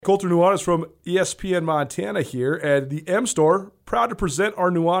Colter Nuanez from ESPN Montana here, and the M Store, proud to present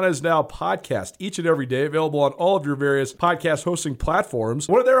our Nuanez Now podcast each and every day, available on all of your various podcast hosting platforms.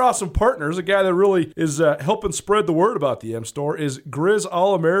 One of their awesome partners, a guy that really is helping spread the word about the M Store, is Grizz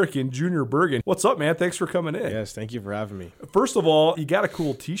All-American Junior Bergen. What's up, man? Thanks for coming in. Yes, thank you for having me. First of all, you got a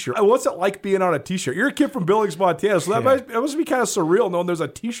cool t-shirt. What's it like being on a t-shirt? You're a kid from Billings, Montana, so that must be kind of surreal knowing there's a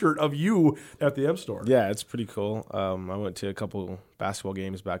t-shirt of you at the M Store. Yeah, it's pretty cool. I went to a couple basketball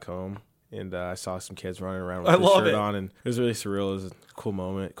games back home, and I saw some kids running around with the shirt on, and it was really surreal. It was a cool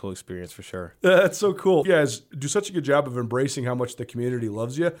moment, cool experience for sure. That's so cool. You guys do such a good job of embracing how much the community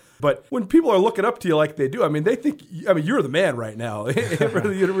loves you. But when people are looking up to you like they do, they think, you're the man right now for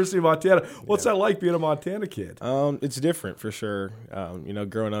the University of Montana. What's that like being a Montana kid? It's different for sure.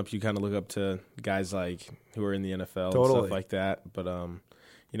 Growing up, you kind of look up to guys like who are in the NFL and stuff like that. But,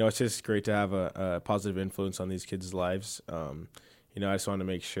 it's just great to have a positive influence on these kids' lives. I just want to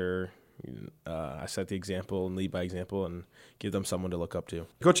make sure I set the example and lead by example and give them someone to look up to.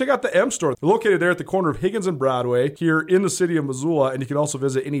 Go check out the M Store. They're located there at the corner of Higgins and Broadway here in the city of Missoula, and you can also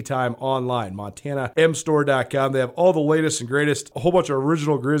visit anytime online, montanamstore.com. They have all the latest and greatest, a whole bunch of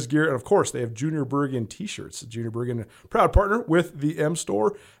original Grizz gear, and of course, they have Junior Bergen t-shirts. Junior Bergen, proud partner with the M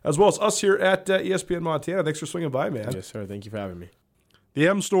Store, as well as us here at ESPN Montana. Thanks for swinging by, man. Yes, sir. Thank you for having me. The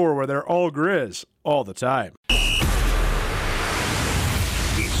M Store, where they're all Grizz all the time.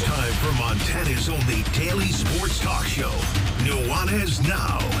 It's time for Montana's only daily sports talk show, Nuanez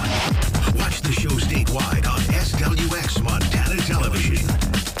Now. Watch the show statewide on SWX Montana Television.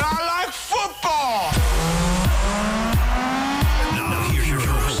 I like football! Now here's your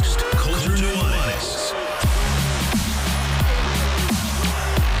host, Colter Nuanez.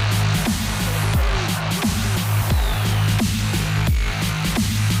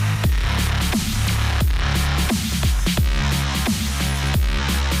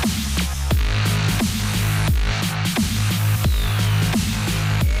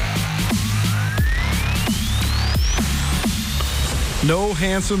 No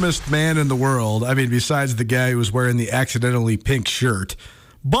handsomest man in the world, besides the guy who was wearing the accidentally pink shirt.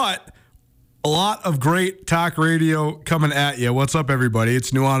 But a lot of great talk radio coming at you. What's up, everybody?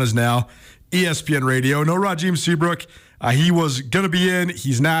 It's Nuanez Now, ESPN Radio. No Raheem Seabrook. He was going to be in.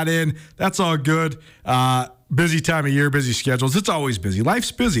 He's not in. That's all good. Busy time of year, busy schedules. It's always busy.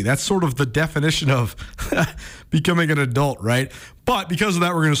 Life's busy. That's sort of the definition of becoming an adult, right? But because of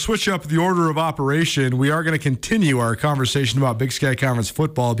that, we're going to switch up the order of operation. We are going to continue our conversation about Big Sky Conference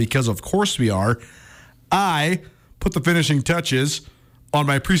football because, of course, we are. I put the finishing touches on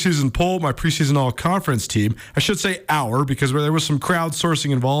my preseason poll, my preseason all-conference team. I should say our, because there was some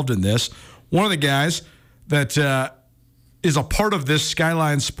crowdsourcing involved in this. One of the guys that is a part of this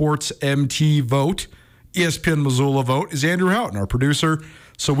Skyline Sports MT vote, ESPN Missoula vote, is Andrew Houghton, our producer.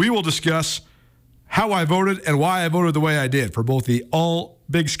 So we will discuss how I voted and why I voted the way I did for both the all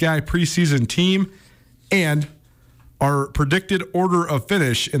Big Sky preseason team and our predicted order of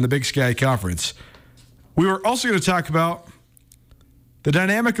finish in the Big Sky Conference. We were also going to talk about the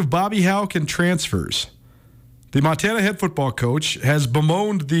dynamic of Bobby Houck and transfers. The Montana head football coach has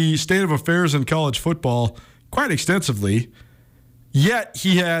bemoaned the state of affairs in college football quite extensively, yet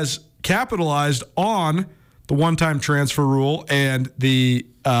he has capitalized on the one-time transfer rule and the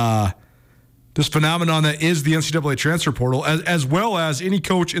this phenomenon that is the NCAA transfer portal, as well as any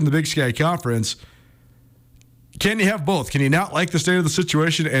coach in the Big Sky Conference. Can you have both? Can you not like the state of the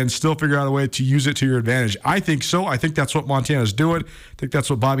situation and still figure out a way to use it to your advantage? I think so. I think that's what Montana's doing. I think that's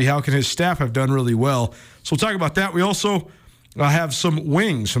what Bobby Houck and his staff have done really well. So we'll talk about that. We also have some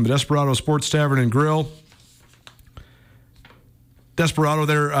wings from the Desperado Sports Tavern and Grill. Desperado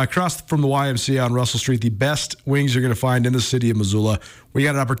there across from the YMCA on Russell Street, the best wings you're going to find in the city of Missoula. We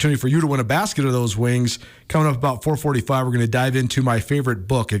got an opportunity for you to win a basket of those wings. Coming up about 4:45, we're going to dive into my favorite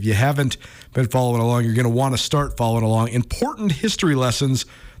book. If you haven't been following along, you're going to want to start following along. Important history lessons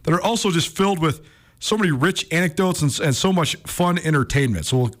that are also just filled with so many rich anecdotes and so much fun entertainment.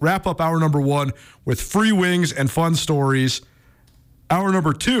 So we'll wrap up hour number one with free wings and fun stories. Hour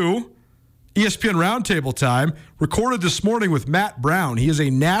number two, ESPN Roundtable time, recorded this morning with Matt Brown. He is a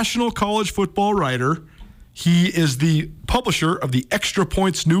national college football writer. He is the publisher of the Extra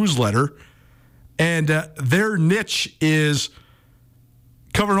Points newsletter, and their niche is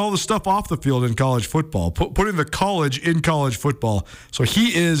covering all the stuff off the field in college football, putting the college in college football. So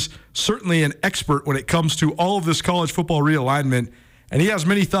he is certainly an expert when it comes to all of this college football realignment, and he has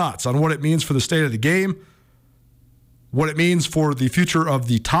many thoughts on what it means for the state of the game, what it means for the future of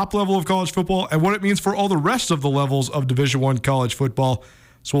the top level of college football, and what it means for all the rest of the levels of Division I college football.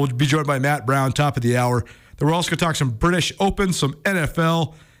 So we'll be joined by Matt Brown, top of the hour. Then we're also going to talk some British Open, some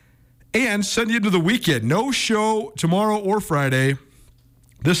NFL, and send you into the weekend. No show tomorrow or Friday.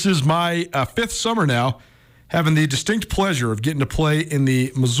 This is my fifth summer now, having the distinct pleasure of getting to play in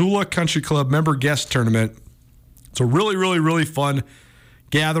the Missoula Country Club member guest tournament. It's a really, really, really fun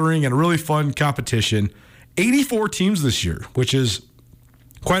gathering and a really fun competition. 84 teams this year, which is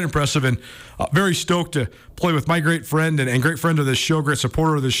quite impressive, and very stoked to play with my great friend and great friend of this show, great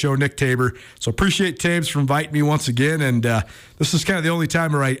supporter of this show, Nick Tabor. So appreciate Tabes for inviting me once again, and this is kind of the only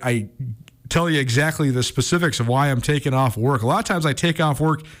time where I tell you exactly the specifics of why I'm taking off work. A lot of times I take off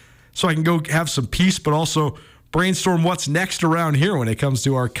work so I can go have some peace, but also brainstorm what's next around here when it comes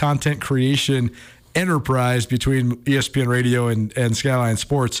to our content creation enterprise between ESPN Radio and Skyline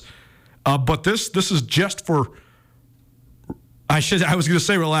Sports. But this is just for, I was going to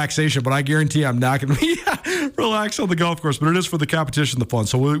say relaxation, but I guarantee I'm not going to be relaxed on the golf course. But it is for the competition, the fun.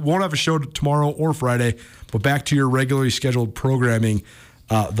 So we won't have a show tomorrow or Friday, but back to your regularly scheduled programming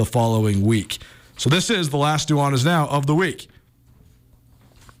the following week. So this is the last Nuanez Now of the week.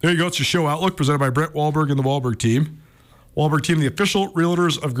 There you go. It's your show outlook presented by Brent Wahlberg and the Wahlberg team. Wahlberg team, the official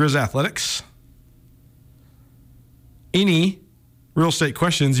realtors of Grizz Athletics. Any real estate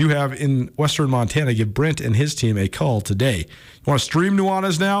questions you have in Western Montana, give Brent and his team a call today. You want to stream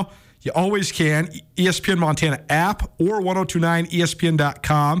Nuanez Now? You always can. ESPN Montana app or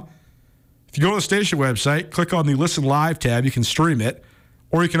 1029ESPN.com. If you go to the station website, click on the Listen Live tab, you can stream it.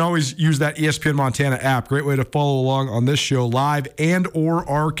 Or you can always use that ESPN Montana app. Great way to follow along on this show live and or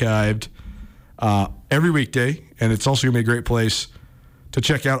archived every weekday. And it's also going to be a great place to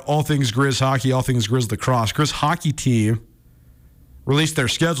check out all things Grizz hockey, all things Grizz lacrosse. Grizz hockey team released their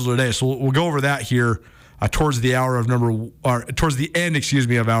schedule today, so we'll go over that here towards the end,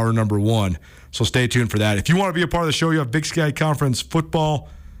 of hour number one. So stay tuned for that. If you want to be a part of the show, you have Big Sky Conference football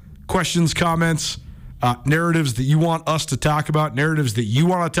questions, comments, narratives that you want us to talk about, narratives that you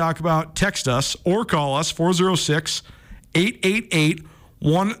want to talk about. Text us or call us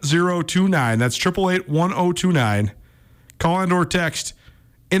 406-888-1029. That's 888-1029. Call and or text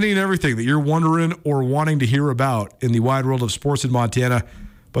anything and everything that you're wondering or wanting to hear about in the wide world of sports in Montana,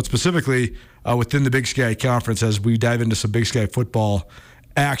 but specifically within the Big Sky Conference as we dive into some Big Sky football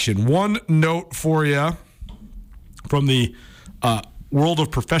action. One note for you from the world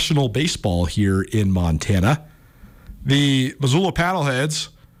of professional baseball here in Montana. The Missoula Paddleheads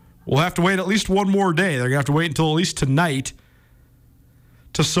will have to wait at least one more day. They're going to have to wait until at least tonight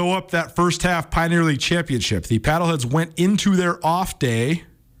to sew up that first half Pioneer League championship. The Paddleheads went into their off day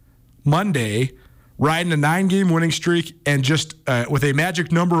Monday, riding a 9-game winning streak and just with a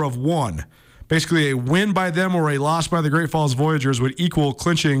magic number of 1. Basically, a win by them or a loss by the Great Falls Voyagers would equal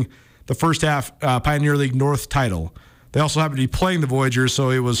clinching the first half Pioneer League North title. They also happened to be playing the Voyagers, so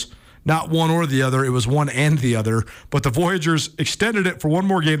it was not one or the other. It was one and the other. But the Voyagers extended it for one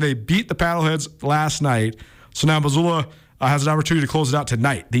more game. They beat the Paddleheads last night. So now Missoula has an opportunity to close it out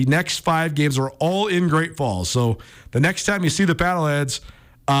tonight. The next 5 games are all in Great Falls. So the next time you see the Paddleheads,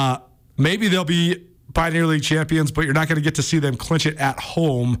 maybe they'll be Pioneer League champions, but you're not going to get to see them clinch it at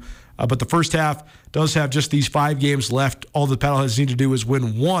home. But the first half does have just these 5 games left. All the Paddleheads need to do is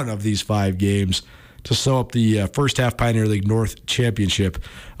win one of these 5 games to sew up the first half Pioneer League North championship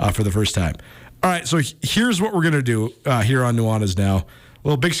for the first time. All right, so here's what we're going to do here on Nuanez Now. A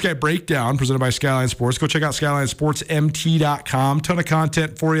little Big Sky breakdown presented by Skyline Sports. Go check out SkylineSportsMT.com. Ton of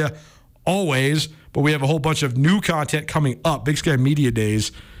content for you always, but we have a whole bunch of new content coming up. Big Sky Media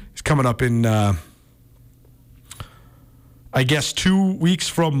Days is coming up in, I guess, 2 weeks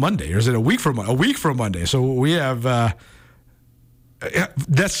from Monday. Or is it a week from Monday? So we have...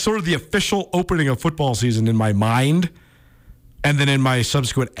 that's sort of the official opening of football season in my mind and then in my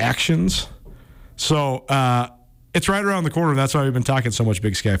subsequent actions. So it's right around the corner. That's why we've been talking so much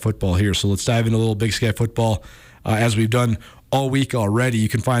Big Sky football here. So let's dive into a little Big Sky football as we've done all week already. You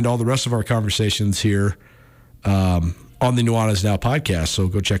can find all the rest of our conversations here on the Nuanez Now podcast. So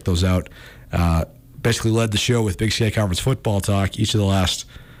go check those out. Basically led the show with Big Sky Conference football talk each of the last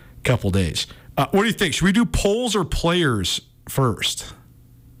couple days. What do you think? Should we do polls or players first?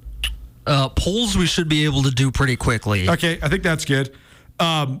 Polls we should be able to do pretty quickly. Okay, I think that's good.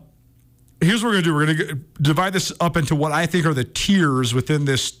 Here's what we're going to do. We're going to divide this up into what I think are the tiers within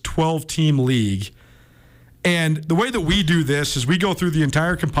this 12-team league. And the way that we do this is we go through the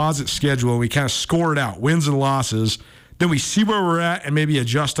entire composite schedule and we kind of score it out, wins and losses. Then we see where we're at and maybe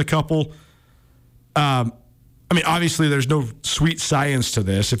adjust a couple. I mean, obviously there's no sweet science to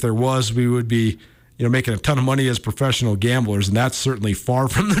this. If there was, we would be making a ton of money as professional gamblers, and that's certainly far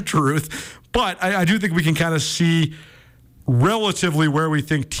from the truth. But I do think we can kind of see relatively where we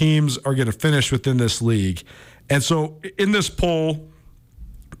think teams are going to finish within this league. And so in this poll,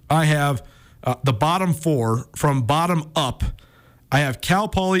 I have the bottom 4 from bottom up. I have Cal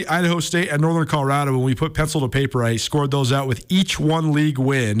Poly, Idaho State, and Northern Colorado. When we put pencil to paper, I scored those out with each one league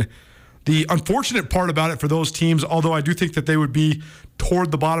win. The unfortunate part about it for those teams, although I do think that they would be toward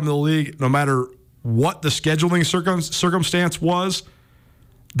the bottom of the league no matter what the scheduling circumstance was,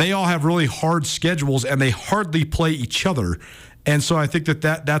 they all have really hard schedules and they hardly play each other. And so I think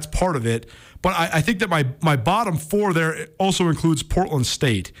that's part of it. But I think that my bottom 4 there also includes Portland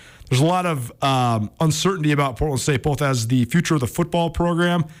State. There's a lot of uncertainty about Portland State, both as the future of the football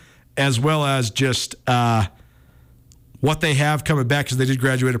program as well as just what they have coming back, because they did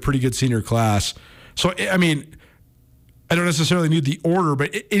graduate a pretty good senior class. So, I mean, I don't necessarily need the order,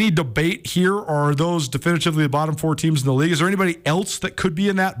 but any debate here, or are those definitively the bottom 4 teams in the league? Is there anybody else that could be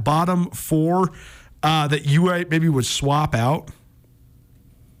in that bottom 4 that you maybe would swap out?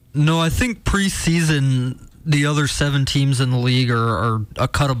 No, I think preseason, the other 7 teams in the league are a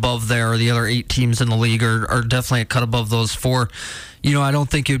cut above there. The other 8 teams in the league are definitely a cut above those 4. I don't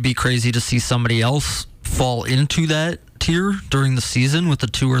think it would be crazy to see somebody else fall into that tier during the season with a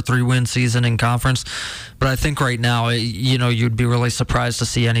 2 or 3 win season in conference. But I think right now, you'd be really surprised to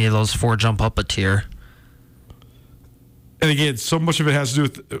see any of those 4 jump up a tier. And again, so much of it has to do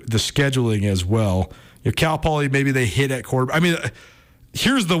with the scheduling as well. Cal Poly, maybe they hit at quarterback. I mean,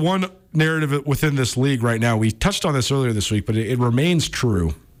 here's the one narrative within this league right now. We touched on this earlier this week, but it remains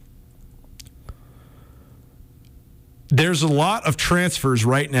true. There's a lot of transfers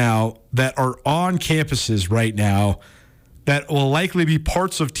right now that are on campuses right now that will likely be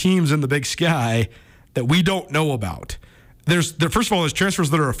parts of teams in the Big Sky that we don't know about. First of all, there's transfers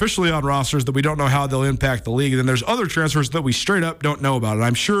that are officially on rosters that we don't know how they'll impact the league. And then there's other transfers that we straight up don't know about. And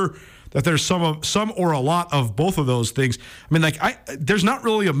I'm sure that there's some or a lot of both of those things. I mean, there's not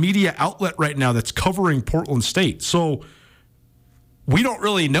really a media outlet right now that's covering Portland State. So we don't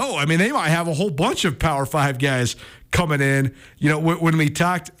really know. I mean, they might have a whole bunch of Power 5 guys coming in. When we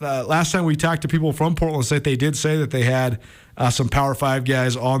talked last time we talked to people from Portland State, they did say that they had some Power 5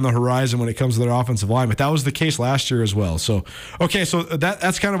 guys on the horizon when it comes to their offensive line, but that was the case last year as well. So, okay, so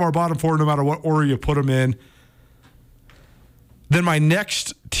that's kind of our bottom 4, no matter what order you put them in. Then my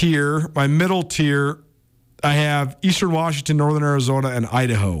next tier, my middle tier, I have Eastern Washington, Northern Arizona, and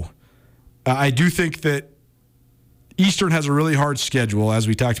Idaho. I do think that Eastern has a really hard schedule, as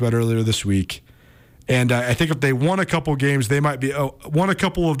we talked about earlier this week. And I think if they won a couple games, they might be won a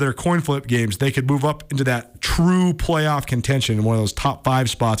couple of their coin flip games, they could move up into that true playoff contention in one of those top 5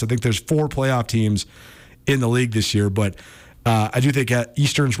 spots. I think there's 4 playoff teams in the league this year, but I do think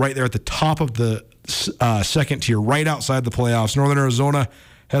Eastern's right there at the top of the second tier, right outside the playoffs. Northern Arizona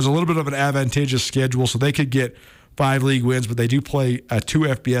has a little bit of an advantageous schedule, so they could get 5 league wins, but they do play 2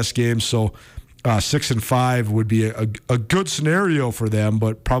 FBS games, so 6 and 5 would be a good scenario for them,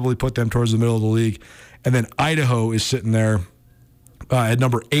 but probably put them towards the middle of the league. And then Idaho is sitting there at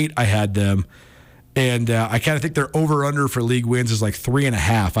number 8. I had them, and I kind of think their over/under for league wins is like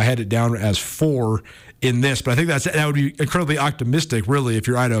 3.5. I had it down as 4 in this, but I think that would be incredibly optimistic, really, if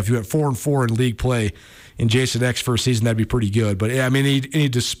you're Idaho. If you went 4-4 in league play in Jason X first season, that'd be pretty good. But I mean, any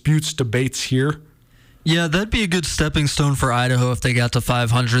disputes, debates here? Yeah, that'd be a good stepping stone for Idaho if they got to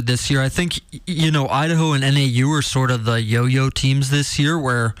 500 this year. I think, Idaho and NAU are sort of the yo-yo teams this year,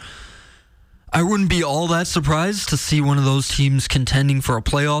 where I wouldn't be all that surprised to see one of those teams contending for a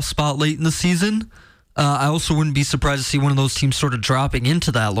playoff spot late in the season. I also wouldn't be surprised to see one of those teams sort of dropping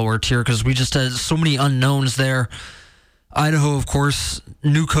into that lower tier, because we just had so many unknowns there. Idaho, of course,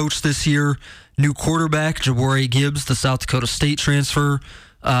 new coach this year, new quarterback, Jabari Gibbs, the South Dakota State transfer,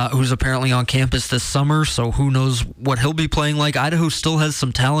 who's apparently on campus this summer, so who knows what he'll be playing like. Idaho still has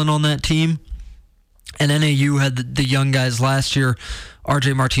some talent on that team, and NAU had the young guys last year.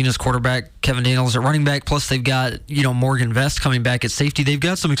 RJ Martinez, quarterback, Kevin Daniels at running back, plus they've got Morgan Vest coming back at safety. They've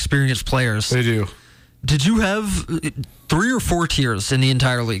got some experienced players. They do. Did you have 3 or 4 tiers in the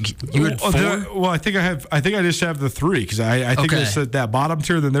entire league? You had 4? Well, I think I just have the 3, because I think there's that bottom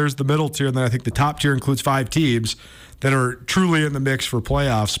tier, then there's the middle tier, and then I think the top tier includes 5 teams that are truly in the mix for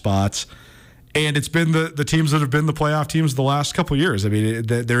playoff spots. And it's been the teams that have been the playoff teams the last couple of years. I mean,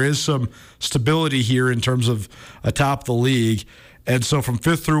 there is some stability here in terms of atop the league. And so from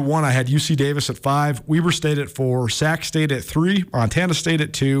 5th through 1, I had UC Davis at 5, Weber State at 4, Sac State at 3, Montana State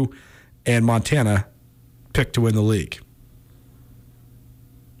at 2, and Montana picked to win the league.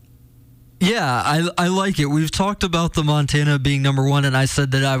 Yeah, I like it. We've talked about the Montana being number 1, and I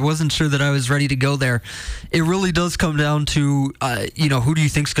said that I wasn't sure that I was ready to go there. It really does come down to, who do you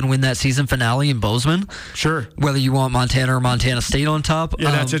think's going to win that season finale in Bozeman? Sure. Whether you want Montana or Montana State on top.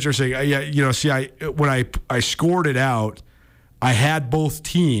 Yeah, that's interesting. When I scored it out, I had both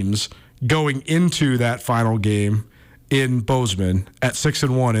teams going into that final game in Bozeman at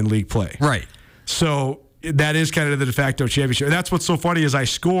 6-1 in league play. Right. So that is kind of the de facto championship. And that's what's so funny is I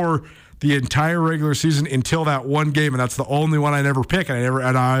score the entire regular season until that one game, and that's the only one I never pick,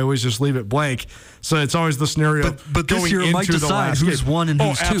 and I always just leave it blank. So it's always the scenario. But this year it might decide who's one and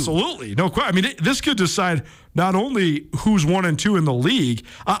who's two. Absolutely, no question. I mean, this could decide not only who's 1 and 2 in the league.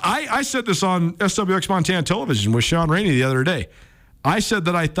 I said this on SWX Montana Television with Sean Rainey the other day. I said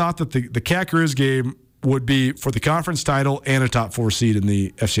that I thought that the Cat Grizz game would be for the conference title and a top 4 seed in the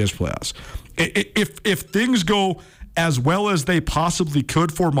FCS playoffs. If things go as well as they possibly could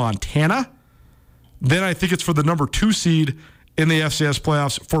for Montana, then I think it's for the number 2 seed in the FCS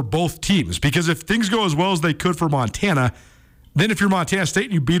playoffs for both teams. Because if things go as well as they could for Montana, then if you're Montana State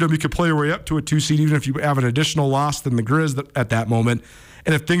and you beat them, you could play your way up to a 2 seed, even if you have an additional loss than the Grizz at that moment.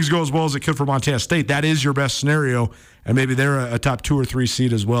 And if things go as well as it could for Montana State, that is your best scenario, and maybe they're a top 2 or 3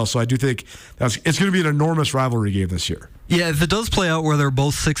 seed as well. So I do think it's going to be an enormous rivalry game this year. Yeah, if it does play out where they're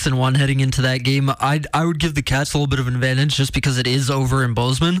both 6-1 heading into that game, I would give the Cats a little bit of an advantage just because it is over in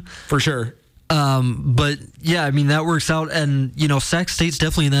Bozeman. For sure. But yeah, I mean, that works out, and Sac State's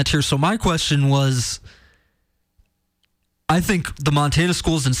definitely in that tier. So my question was, I think the Montana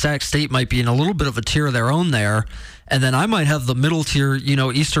schools in Sac State might be in a little bit of a tier of their own there. And then I might have the middle tier,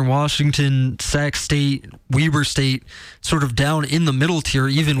 Eastern Washington, Sac State, Weber State, sort of down in the middle tier,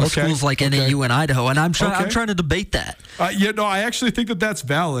 even with schools like NAU and Idaho. And I'm trying to debate that. I actually think that that's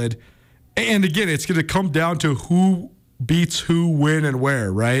valid. And again, it's going to come down to who beats who, when, and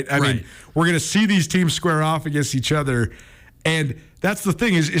where, right? I mean, we're going to see these teams square off against each other. And that's the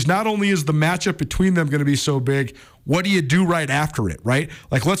thing is not only is the matchup between them going to be so big, what do you do right after it, right?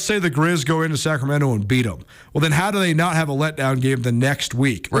 Like, let's say the Grizz go into Sacramento and beat them. Well, then how do they not have a letdown game the next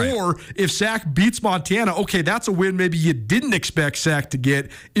week? Right. Or if Sac beats Montana, okay, that's a win maybe you didn't expect Sac to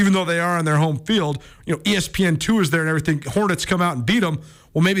get, even though they are on their home field. ESPN2 is there and everything. Hornets come out and beat them.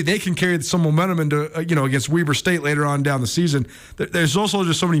 Well, maybe they can carry some momentum into, against Weber State later on down the season. There's also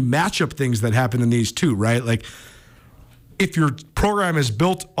just so many matchup things that happen in these two, right? Like, if your program is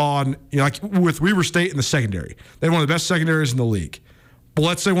built on, like with Weber State in the secondary, they have one of the best secondaries in the league. But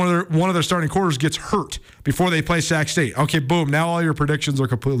let's say one of their starting quarters gets hurt before they play Sac State. Okay, boom, now all your predictions are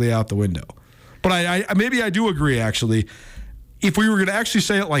completely out the window. But I do agree, actually. If we were going to actually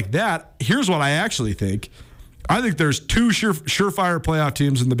say it like that, here's what I actually think. I think there's 2 surefire playoff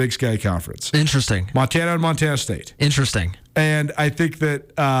teams in the Big Sky Conference. Interesting. Montana and Montana State. Interesting. And I think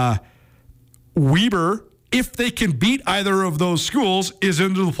that Weber, if they can beat either of those schools, is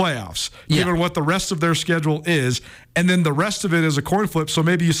into the playoffs, given what the rest of their schedule is. And then the rest of it is a coin flip. So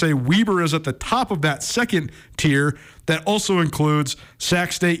maybe you say Weber is at the top of that second tier that also includes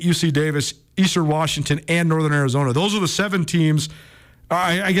Sac State, UC Davis, Eastern Washington, and Northern Arizona. Those are the 7 teams.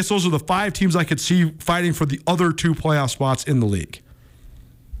 I guess those are the 5 teams I could see fighting for the other 2 playoff spots in the league.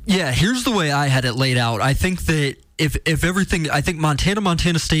 Yeah, here's the way I had it laid out. I think that if everything, I think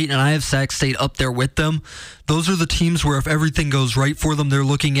Montana State, and I have Sac State up there with them, those are the teams where if everything goes right for them, they're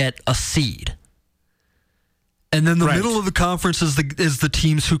looking at a seed. And then the middle of the conference is the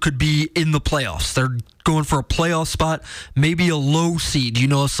teams who could be in the playoffs. They're going for a playoff spot, maybe a low seed,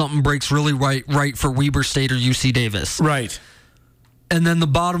 if something breaks really right for Weber State or UC Davis. Right. And then the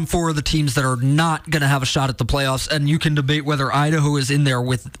bottom 4 are the teams that are not going to have a shot at the playoffs, and you can debate whether Idaho is in there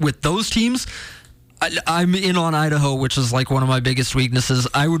with those teams. I'm in on Idaho, which is like one of my biggest weaknesses.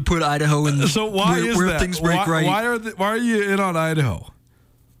 I would put Idaho in where things break right. Why are you in on Idaho?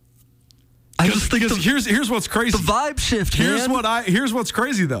 I just think here's what's crazy. The vibe shift. Here's what's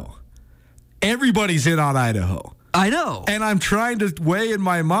crazy though. Everybody's in on Idaho. I know. And I'm trying to weigh in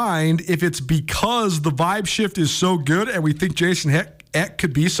my mind if it's because the vibe shift is so good and we think Jason Eck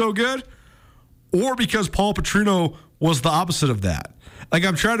could be so good, or because Paul Petrino was the opposite of that. Like,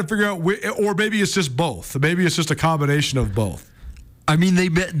 I'm trying to figure out, or maybe it's just both. Maybe it's just a combination of both. I mean,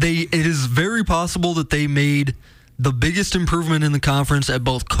 it is very possible that they made the biggest improvement in the conference at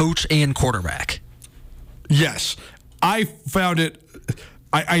both coach and quarterback. Yes. I found it.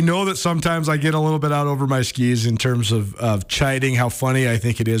 I know that sometimes I get a little bit out over my skis in terms of chiding how funny I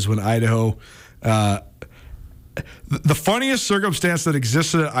think it is when Idaho. The funniest circumstance that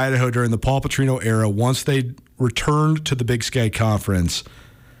existed at Idaho during the Paul Petrino era, once they returned to the Big Sky Conference,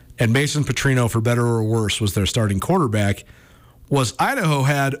 and Mason Petrino, for better or worse, was their starting quarterback, was Idaho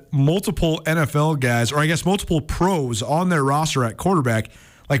had multiple NFL guys, or I guess multiple pros on their roster at quarterback.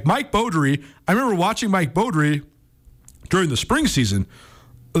 Like Mike Beaudry. I remember watching Mike Beaudry during the spring season.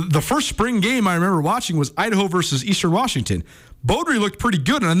 The first spring game I remember watching was Idaho versus Eastern Washington. Beaudry looked pretty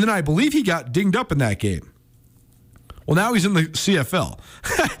good, and then I believe he got dinged up in that game. Well, now he's in the CFL.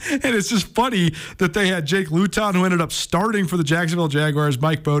 And it's just funny that they had Jake Luton, who ended up starting for the Jacksonville Jaguars,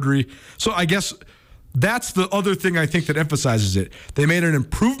 Mike Beaudry. So I guess that's the other thing I think that emphasizes it. They made an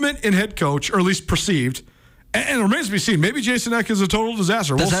improvement in head coach, or at least perceived, and it remains to be seen. Maybe Jason Eck is a total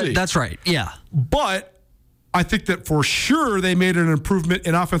disaster. We'll see. That's right, yeah. But I think that for sure they made an improvement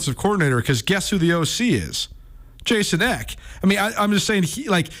in offensive coordinator, because guess who the OC is? Jason Eck. I mean, I'm just saying he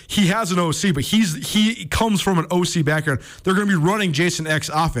has an OC, but he comes from an OC background. They're going to be running Jason Eck's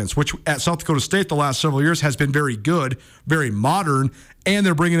offense, which at South Dakota State the last several years has been very good, very modern, and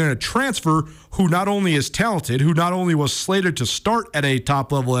they're bringing in a transfer who not only is talented, who not only was slated to start at a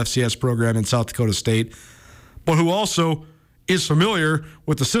top-level FCS program in South Dakota State, but who also is familiar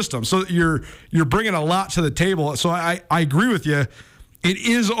with the system. So you're bringing a lot to the table. So I agree with you. It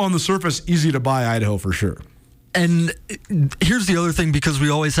is on the surface easy to buy Idaho for sure. And here's the other thing, because we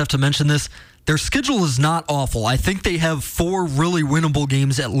always have to mention this. Their schedule is not awful. I think they have 4 really winnable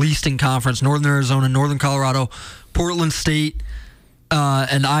games, at least in conference: Northern Arizona, Northern Colorado, Portland State,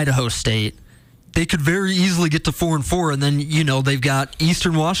 and Idaho State. They could very easily get to 4-4, and then, they've got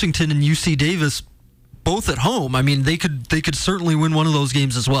Eastern Washington and UC Davis both at home. I mean, they could certainly win one of those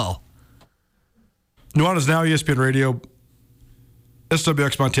games as well. Nuanez Now, ESPN Radio,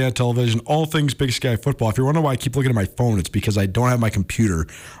 SWX Montana Television, all things Big Sky football. If you're wondering why I keep looking at my phone, it's because I don't have my computer.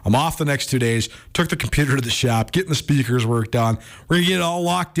 I'm off the next 2 days, took the computer to the shop, getting the speakers worked on. We're going to get it all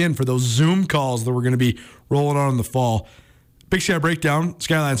locked in for those Zoom calls that we're going to be rolling on in the fall. Big Sky Breakdown,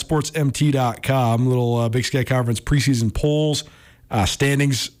 SkylineSportsMT.com, little Big Sky Conference preseason polls,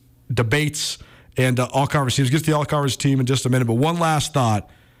 standings, debates, and all-conference teams. Get to the all-conference team in just a minute, but one last thought.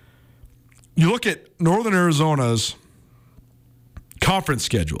 You look at Northern Arizona's conference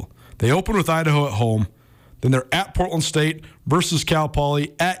schedule. They open with Idaho at home, then they're at Portland State versus Cal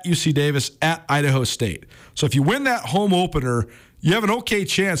Poly, at UC Davis, at Idaho State. So if you win that home opener, you have an okay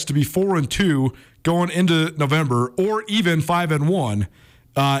chance to be 4-2 going into November, or even 5-1.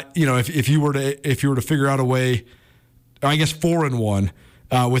 If you were to figure out a way, I guess 4-1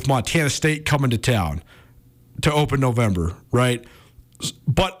 with Montana State coming to town to open November, right?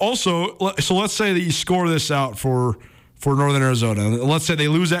 But also, so let's say that you score this out for Northern Arizona. Let's say they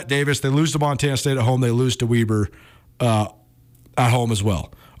lose at Davis, they lose to Montana State at home, they lose to Weber at home as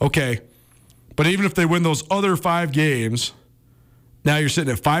well. Okay, but even if they win those other 5 games, now you're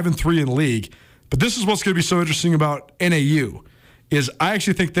sitting at 5-3 in league. But this is what's going to be so interesting about NAU, is I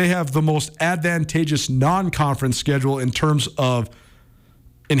actually think they have the most advantageous non-conference schedule in terms of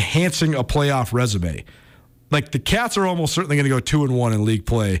enhancing a playoff resume. Like, the Cats are almost certainly going to go 2-1 in league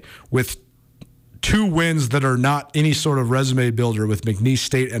play with 2 wins that are not any sort of resume builder, with McNeese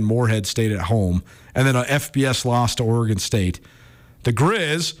State and Moorhead State at home, and then an FBS loss to Oregon State. The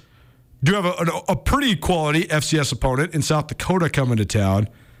Grizz do have a pretty quality FCS opponent in South Dakota coming to town,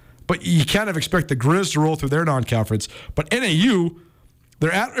 but you kind of expect the Grizz to roll through their non-conference. But NAU,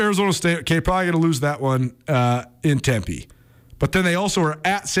 they're at Arizona State. Okay, probably going to lose that one in Tempe. But then they also are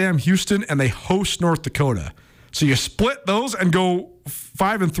at Sam Houston, and they host North Dakota. So you split those and go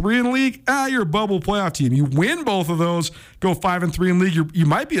 5-3 in league. You're a bubble playoff team. You win both of those, go 5-3 in league. You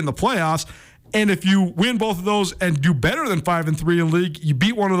might be in the playoffs. And if you win both of those and do better than 5-3 in league, you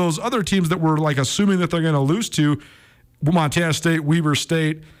beat one of those other teams that we're like assuming that they're going to lose to, Montana State, Weber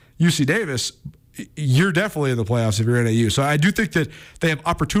State, UC Davis. You're definitely in the playoffs if you're NAU. So I do think that they have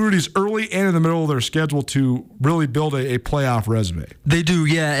opportunities early and in the middle of their schedule to really build a playoff resume. They do,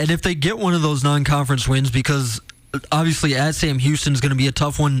 yeah. And if they get one of those non-conference wins, because obviously at Sam Houston is going to be a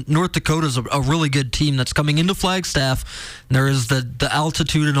tough one. North Dakota's a really good team that's coming into Flagstaff. There is the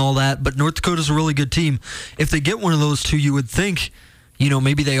altitude and all that, but North Dakota's a really good team. If they get one of those 2, you would think,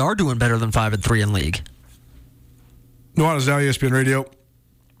 maybe they are doing better than 5-3 in league. Nuanez Now, ESPN Radio.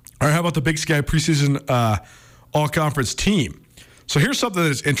 All right, how about the Big Sky preseason all-conference team? So here's something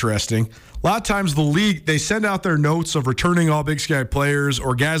that's interesting. A lot of times the league, they send out their notes of returning all Big Sky players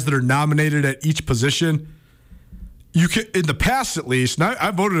or guys that are nominated at each position. You can, in the past at least, and I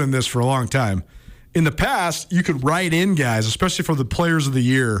voted in this for a long time. In the past, you could write in guys, especially for the players of the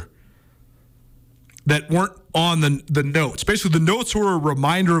year, that weren't on the notes. Basically, the notes were a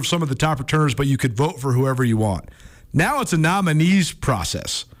reminder of some of the top returners, but you could vote for whoever you want. Now it's a nominees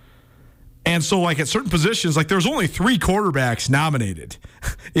process. And so, like, at certain positions, like, there's only 3 quarterbacks nominated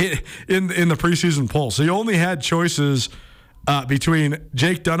in the preseason poll. So you only had choices between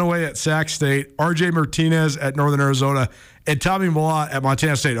Jake Dunaway at Sac State, R.J. Martinez at Northern Arizona, and Tommy Millott at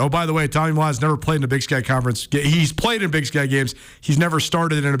Montana State. Oh, by the way, Tommy Millott has never played in a Big Sky Conference. He's played in Big Sky games. He's never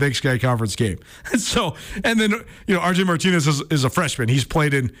started in a Big Sky Conference game. And then R.J. Martinez is a freshman. He's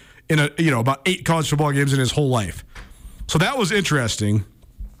played in about 8 college football games in his whole life. So that was interesting.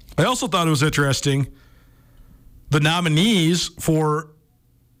 I also thought it was interesting the nominees for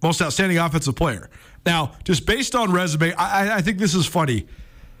most outstanding offensive player. Now, just based on resume, I think this is funny.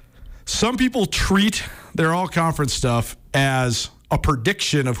 Some people treat their all-conference stuff as a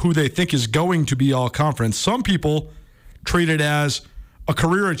prediction of who they think is going to be all-conference. Some people treat it as a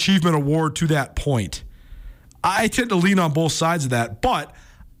career achievement award to that point. I tend to lean on both sides of that, but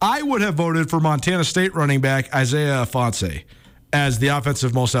I would have voted for Montana State running back Isaiah Ifanse as the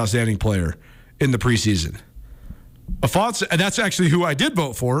offensive most outstanding player in the preseason. Ifanse, and that's actually who I did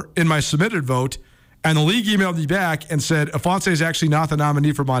vote for in my submitted vote, and the league emailed me back and said Ifanse is actually not the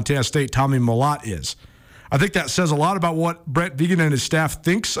nominee for Montana State. Tommy Mellott is. I think that says a lot about what Brett Vigen and his staff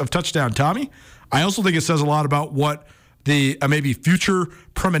thinks of Touchdown Tommy. I also think it says a lot about what the maybe future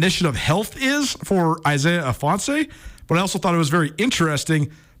premonition of health is for Isaiah Ifanse. But I also thought it was very interesting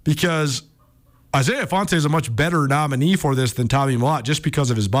because Isaiah Ifanse is a much better nominee for this than Tommy Mellott just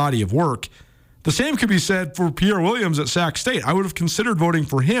because of his body of work. The same could be said for Pierre Williams at Sac State. I would have considered voting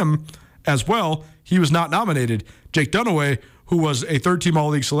for him as well. He was not nominated. Jake Dunaway, who was a third-team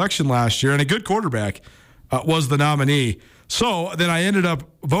All-League selection last year and a good quarterback, was the nominee. So then I ended up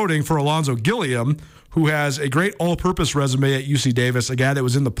voting for Alonzo Gilliam, who has a great all-purpose resume at UC Davis, a guy that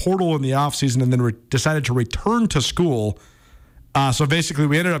was in the portal in the offseason and then decided to return to school. So basically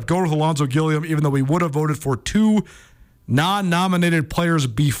we ended up going with Alonzo Gilliam, even though we would have voted for two non-nominated players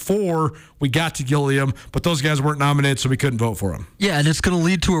before we got to Gilliam, but those guys weren't nominated, so we couldn't vote for them. Yeah, and it's going to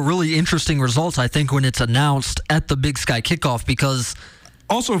lead to a really interesting result, I think, when it's announced at the Big Sky kickoff, because...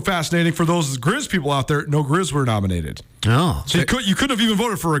 Also fascinating for those Grizz people out there, no Grizz were nominated. Oh. So you couldn't have even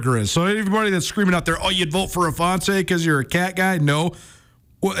voted for a Grizz. So everybody that's screaming out there, oh, you'd vote for Ifanse because you're a Cat guy? No.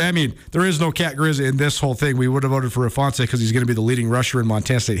 Well, I mean, there is no Cat Grizz in this whole thing. We would have voted for Ifanse because he's going to be the leading rusher in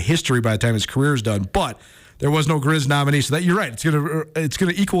Montana State history by the time his career is done. But there was no Grizz nominee, so that you're right. It's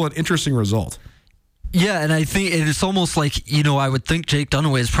going to equal an interesting result. Yeah, and I think it's almost like, I would think Jake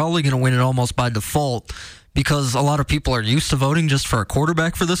Dunaway is probably going to win it almost by default, because a lot of people are used to voting just for a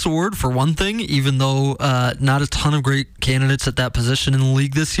quarterback for this award, for one thing, even though not a ton of great candidates at that position in the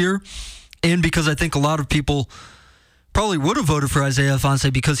league this year. And because I think a lot of people probably would have voted for Isaiah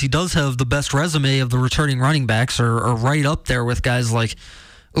Ifanse because he does have the best resume of the returning running backs, or right up there with guys like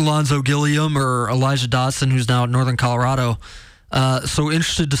Alonzo Gilliam or Elijah Dotson, who's now at Northern Colorado. So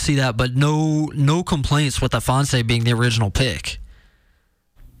interested to see that, but no complaints with Ifanse being the original pick.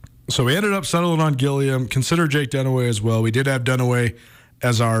 So we ended up settling on Gilliam. Consider Jake Dunaway as well. We did have Dunaway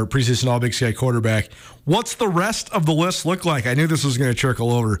as our preseason All-Big Sky quarterback. What's the rest of the list look like? I knew this was going to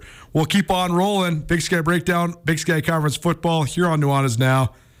trickle over. We'll keep on rolling. Big Sky Breakdown, Big Sky Conference football here on Nuanez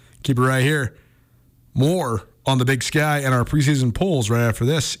Now. Keep it right here. More on the Big Sky and our preseason polls right after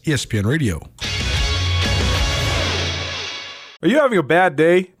this. ESPN Radio. Are you having a bad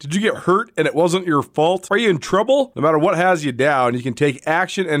day? Did you get hurt and it wasn't your fault? Are you in trouble? No matter what has you down, you can take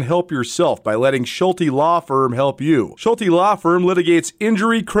action and help yourself by letting Schulte Law Firm help you. Schulte Law Firm litigates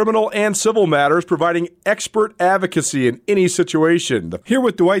injury, criminal, and civil matters, providing expert advocacy in any situation. Here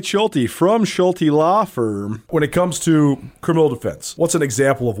with Dwight Schulte from Schulte Law Firm. When it comes to criminal defense, what's an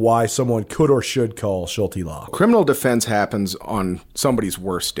example of why someone could or should call Schulte Law? Criminal defense happens on somebody's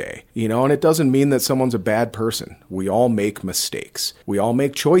worst day, and it doesn't mean that someone's a bad person. We all make mistakes. We all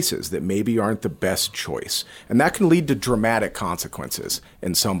make choices that maybe aren't the best choice, and that can lead to dramatic consequences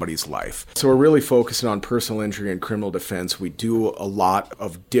in somebody's life. So we're really focusing on personal injury and criminal defense. We do a lot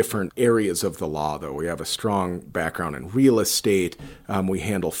of different areas of the law, though. We have a strong background in real estate. We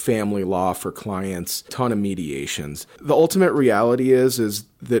handle family law for clients, ton of mediations. The ultimate reality is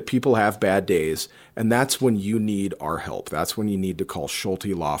that people have bad days, and that's when you need our help. That's when you need to call Schulte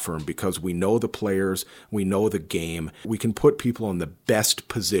Law Firm, because we know the players, we know the game. We can put people in the best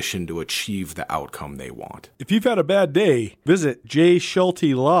position to achieve the outcome they want. If you've had a bad day, visit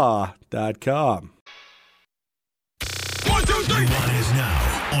jschultelaw.com. 1, 2, 3. Nuanez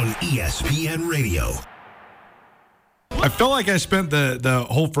now on ESPN Radio. I felt like I spent the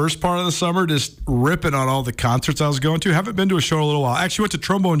whole first part of the summer just ripping on all the concerts I was going to. Haven't been to a show in a little while. I actually went to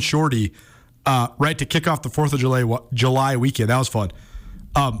Trombone Shorty right to kick off the 4th of July weekend. That was fun.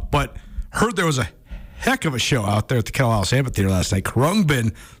 But heard there was a heck of a show out there at the Kettle House Amphitheater last night.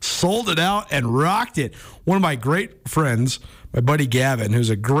 Krungbin sold it out and rocked it. One of my great friends, my buddy Gavin,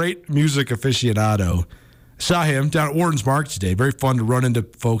 who's a great music aficionado, saw him down at Warden's Market today. Very fun to run into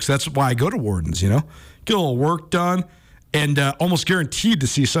folks. That's why I go to Warden's, Get a little work done. And almost guaranteed to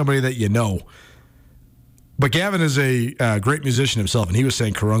see somebody that you know. But Gavin is a great musician himself, and he was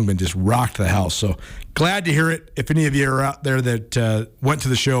saying Krungbin just rocked the house. So glad to hear it. If any of you are out there that went to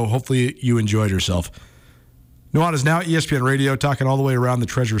the show, hopefully you enjoyed yourself. Nuanez now at ESPN Radio, talking all the way around the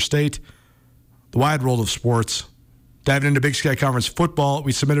Treasure State, the wide world of sports. Diving into Big Sky Conference football,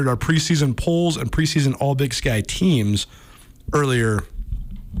 we submitted our preseason polls and preseason All Big Sky teams earlier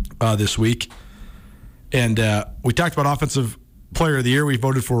this week. And we talked about Offensive Player of the Year. We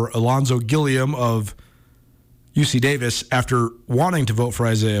voted for Alonzo Gilliam of UC Davis after wanting to vote for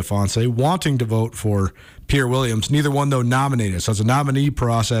Isaiah Fonse, wanting to vote for Pierre Williams. Neither one, though, nominated. So it's a nominee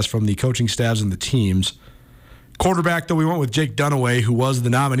process from the coaching staffs and the teams. Quarterback, though, we went with Jake Dunaway, who was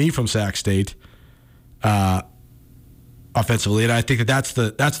the nominee from Sac State. Offensively, and I think that's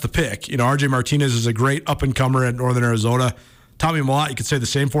the pick. You know, RJ Martinez is a great up-and-comer at Northern Arizona. Tommy Mellott, you could say the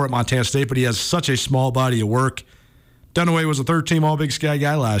same for at Montana State, but he has such a small body of work. Dunaway was a third-team All-Big Sky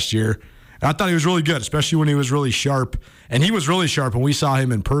guy last year, and I thought he was really good, especially when he was really sharp. And he was really sharp when we saw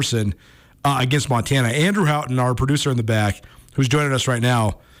him in person against Montana. Andrew Houghton, our producer in the back, who's joining us right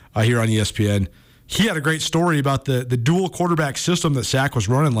now here on ESPN, he had a great story about the dual quarterback system that Sac was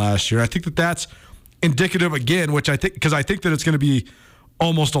running last year. I think that's indicative again, which I think that it's going to be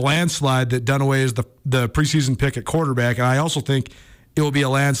almost a landslide that Dunaway is the preseason pick at quarterback, and I also think it will be a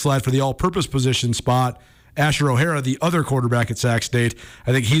landslide for the all-purpose position spot. Asher O'Hara, the other quarterback at Sac State,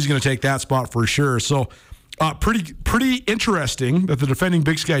 I think he's going to take that spot for sure. So, pretty interesting that the defending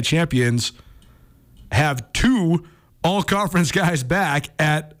Big Sky champions have two all-conference guys back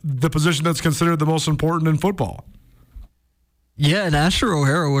at the position that's considered the most important in football. Yeah, and Asher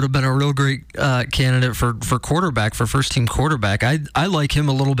O'Hara would have been a real great candidate for quarterback, for first-team quarterback. I like him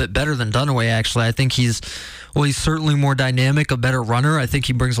a little bit better than Dunaway, actually. I think he's certainly more dynamic, a better runner. I think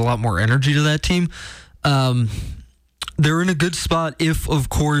he brings a lot more energy to that team. They're in a good spot if, of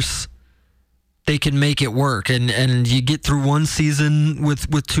course, they can make it work. And you get through one season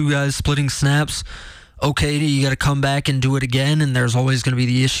with two guys splitting snaps. Okay, you got to come back and do it again, and there's always going to be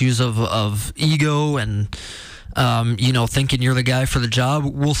the issues of ego and thinking you're the guy for the job.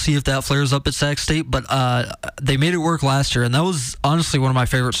 We'll see if that flares up at Sac State, but they made it work last year, and that was honestly one of my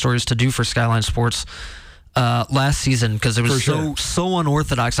favorite stories to do for Skyline Sports last season because it was so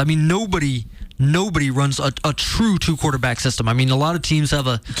unorthodox. I mean, nobody runs a true two-quarterback system. I mean, a lot of teams have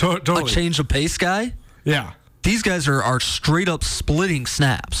a change of pace guy. Yeah. These guys are straight-up splitting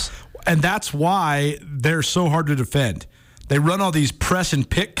snaps. And that's why they're so hard to defend. They run all these press and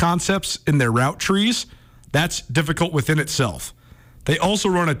pick concepts in their route trees. That's difficult within itself. They also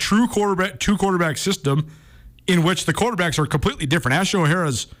run a true two-quarterback system in which the quarterbacks are completely different. Asher O'Hara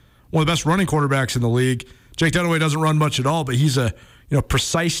is one of the best running quarterbacks in the league. Jake Dunaway doesn't run much at all, but he's a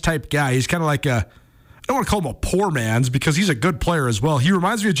precise type guy. He's kind of like I don't want to call him a poor man's because he's a good player as well. He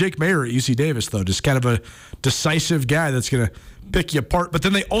reminds me of Jake Mayer at UC Davis, though, just kind of a decisive guy that's going to pick you apart. But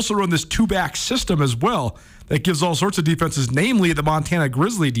then they also run this two-back system as well that gives all sorts of defenses, namely the Montana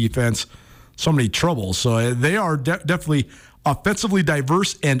Grizzly defense, so many troubles. So they are definitely offensively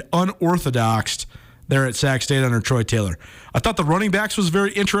diverse and unorthodox there at Sac State under Troy Taylor. I thought the running backs was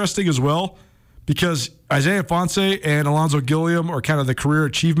very interesting as well because Isaiah Fonse and Alonzo Gilliam are kind of the career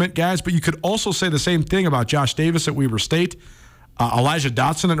achievement guys, but you could also say the same thing about Josh Davis at Weber State, Elijah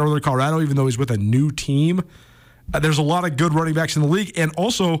Dotson at Northern Colorado, even though he's with a new team. There's a lot of good running backs in the league, and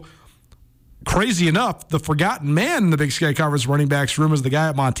also, crazy enough, the forgotten man in the Big Sky Conference running backs room is the guy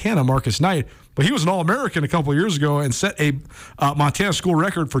at Montana, Marcus Knight. But he was an All-American a couple of years ago and set a Montana school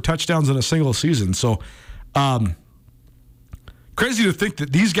record for touchdowns in a single season. So, crazy to think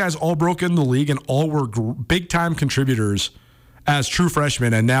that these guys all broke in the league and all were big-time contributors as true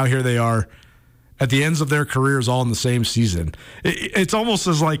freshmen, and now here they are at the ends of their careers all in the same season. It's almost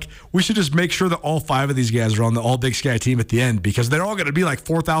as like we should just make sure that all five of these guys are on the All-Big Sky team at the end because they're all going to be like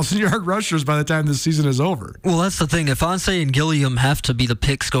 4,000-yard rushers by the time this season is over. Well, that's the thing. If Fonse and Gilliam have to be the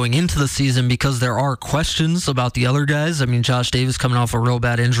picks going into the season because there are questions about the other guys. I mean, Josh Davis coming off a real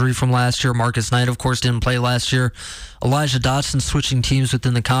bad injury from last year. Marcus Knight, of course, didn't play last year. Elijah Dotson switching teams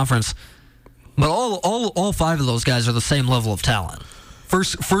within the conference. But all five of those guys are the same level of talent.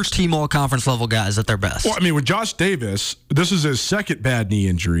 First team all conference level guys at their best. Well, I mean, with Josh Davis, this is his second bad knee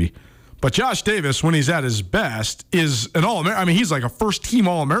injury. But Josh Davis, when he's at his best, is an All-American. I mean, he's like a first team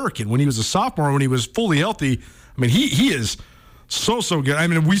All-American. When he was a sophomore, when he was fully healthy, I mean, he is so good. I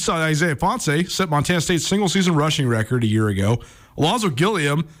mean, we saw Isaiah Fonse set Montana State's single season rushing record a year ago. Alonzo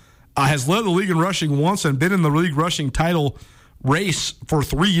Gilliam has led the league in rushing once and been in the league rushing title race for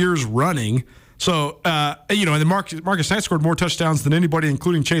 3 years running. So, and then Marcus Knight scored more touchdowns than anybody,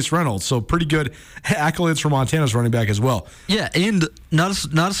 including Chase Reynolds. So pretty good accolades for Montana's running back as well. Yeah, and not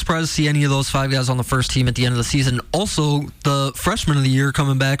a surprise to see any of those 5 guys on the first team at the end of the season. Also, the freshman of the year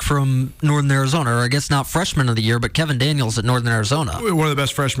coming back from Northern Arizona, or I guess not freshman of the year, but Kevin Daniels at Northern Arizona. One of the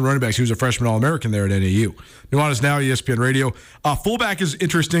best freshman running backs. He was a freshman All-American there at NAU. Nuanez now, ESPN Radio. Fullback is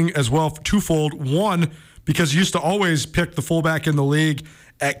interesting as well, twofold. One, because he used to always pick the fullback in the league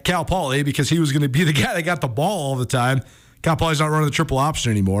at Cal Poly because he was going to be the guy that got the ball all the time. Cal Poly's not running the triple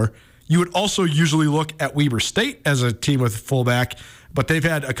option anymore. You would also usually look at Weber State as a team with fullback, but they've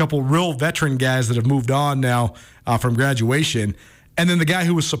had a couple real veteran guys that have moved on now from graduation. And then the guy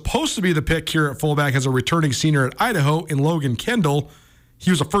who was supposed to be the pick here at fullback as a returning senior at Idaho in Logan Kendall,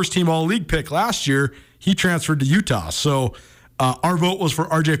 he was a first-team All-League pick last year. He transferred to Utah. So our vote was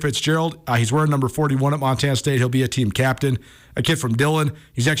for R.J. Fitzgerald. He's wearing number 41 at Montana State. He'll be a team captain. A kid from Dillon.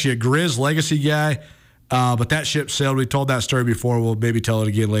 He's actually a Grizz legacy guy, but that ship sailed. We told that story before. We'll maybe tell it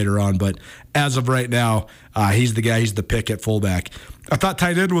again later on. But as of right now, he's the guy. He's the pick at fullback. I thought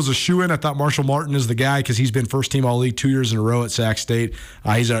tight end was a shoo-in. I thought Marshall Martin is the guy because he's been first-team All-League 2 years in a row at Sac State.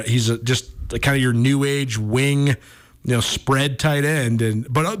 He's just kind of your new age wing, spread tight end.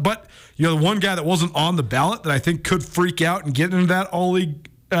 But the one guy that wasn't on the ballot that I think could freak out and get into that All-League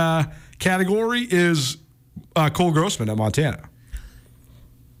category is Cole Grossman at Montana.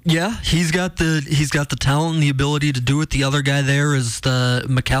 Yeah, he's got the talent and the ability to do it. The other guy there is the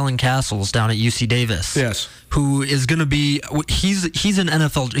McAllen Castles down at UC Davis. Yes, who is going to be he's an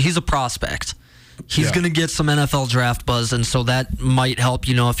NFL. He's a prospect. He's going to get some NFL draft buzz, and so that might help.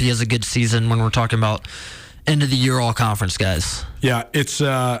 If he has a good season when we're talking about end of the year all conference guys. Yeah, it's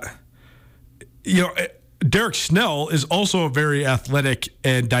Derek Snell is also a very athletic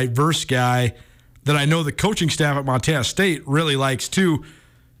and diverse guy that I know the coaching staff at Montana State really likes too.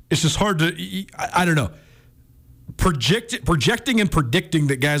 It's just hard to, I don't know, projecting and predicting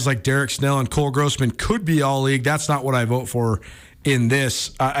that guys like Derek Snell and Cole Grossman could be All-League. That's not what I vote for in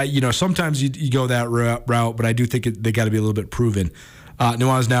this. Sometimes you go that route, but I do think they got to be a little bit proven.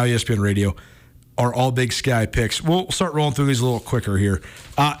 Nuanez now, ESPN Radio, are all Big Sky picks. We'll start rolling through these a little quicker here.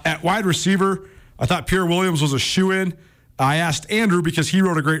 At wide receiver, I thought Pierre Williams was a shoo-in. I asked Andrew because he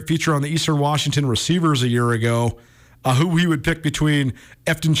wrote a great feature on the Eastern Washington receivers a year ago, who he would pick between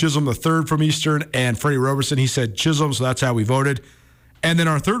Efton Chisholm III from Eastern and Freddie Roberson. He said Chisholm, so that's how we voted. And then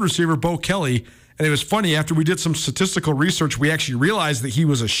our third receiver, Bo Kelly. And it was funny, after we did some statistical research, we actually realized that he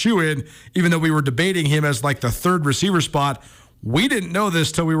was a shoo-in, even though we were debating him as like the third receiver spot. We didn't know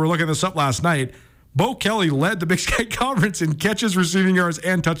this till we were looking this up last night. Bo Kelly led the Big Sky Conference in catches, receiving yards,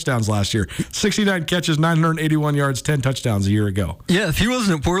 and touchdowns last year. 69 catches, 981 yards, 10 touchdowns a year ago. Yeah, if he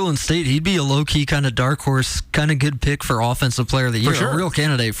wasn't at Portland State, he'd be a low-key kind of dark horse, kind of good pick for Offensive Player of the Year. For sure. A real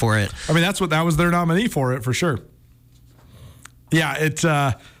candidate for it. I mean, that was their nominee for it, for sure. Yeah, it's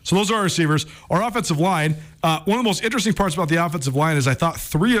so those are our receivers. Our offensive line, one of the most interesting parts about the offensive line is I thought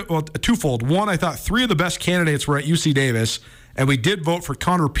twofold. One, I thought three of the best candidates were at UC Davis, and we did vote for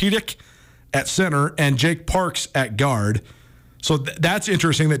Connor Pedic at center and Jake Parks at guard. So that's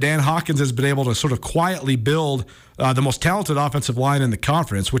interesting that Dan Hawkins has been able to sort of quietly build the most talented offensive line in the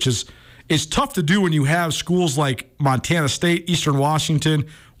conference, which is tough to do when you have schools like Montana State, Eastern Washington,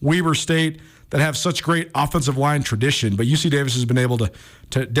 Weber State that have such great offensive line tradition. But UC Davis has been able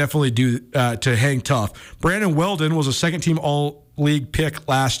to definitely to hang tough. Brandon Weldon was a second-team All-League pick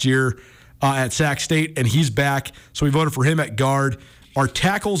last year at Sac State, and he's back. So we voted for him at guard. Our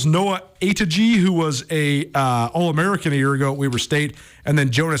tackles, Noah Ataji, who was a All-American a year ago at Weber State, and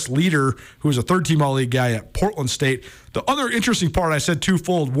then Jonas Leader, who was a third-team All-League guy at Portland State. The other interesting part, I said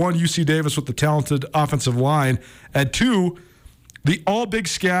twofold. One, UC Davis with the talented offensive line. And two, the All-Big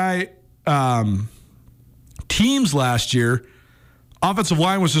Sky teams last year, offensive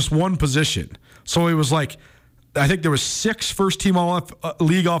line was just one position. So it was like, I think there was 6 first-team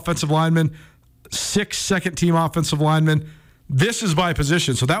All-League offensive linemen, 6 second-team offensive linemen. This is by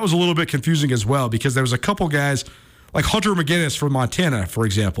position, so that was a little bit confusing as well because there was a couple guys like Hunter McGinnis from Montana, for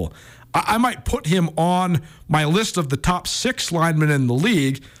example. I might put him on my list of the top 6 linemen in the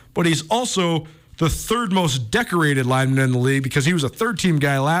league, but he's also the third most decorated lineman in the league because he was a third-team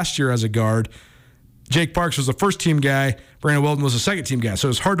guy last year as a guard. Jake Parks was the first-team guy. Brandon Weldon was a second-team guy. So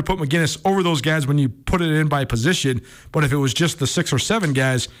it's hard to put McGinnis over those guys when you put it in by position, but if it was just the 6 or 7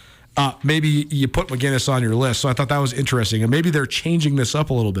 guys, maybe you put McGinnis on your list. So I thought that was interesting. And maybe they're changing this up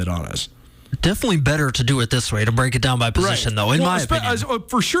a little bit on us. Definitely better to do it this way, to break it down by position, though, in my opinion.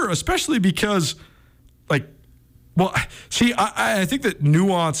 For sure, especially because, like, Well, see, I think that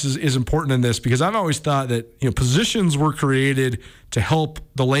nuance is important in this because I've always thought that positions were created to help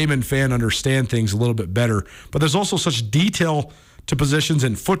the layman fan understand things a little bit better. But there's also such detail to positions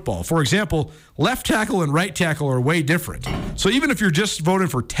in football. For example, left tackle and right tackle are way different. So even if you're just voting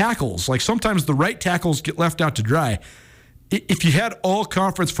for tackles, like sometimes the right tackles get left out to dry. If you had all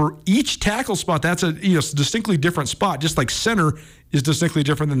conference for each tackle spot, that's a distinctly different spot. Just like center is distinctly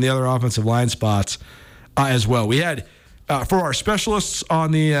different than the other offensive line spots as well. We had, for our specialists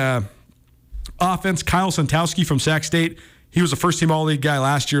on the offense, Kyle Santowski from Sac State. He was a first-team All-League guy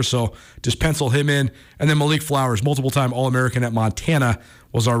last year, so just pencil him in. And then Malik Flowers, multiple-time All-American at Montana,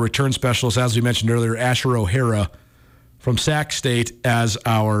 was our return specialist. As we mentioned earlier, Asher O'Hara from Sac State as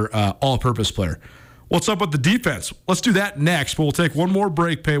our all-purpose player. What's up with the defense? Let's do that next, but we'll take one more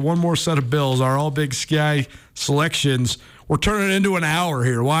break, pay one more set of bills, our All-Big Sky selections. We're turning it into an hour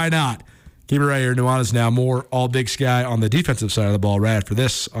here. Why not? Keep it right here. Nuanez now. More All-Big Sky on the defensive side of the ball right after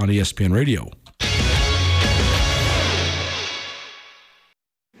this on ESPN Radio.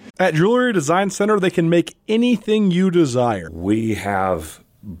 At Jewelry Design Center, they can make anything you desire. We have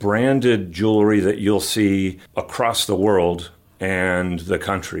branded jewelry that you'll see across the world and the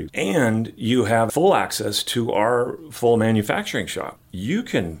country. And you have full access to our full manufacturing shop. You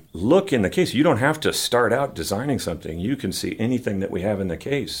can look in the case. You don't have to start out designing something. You can see anything that we have in the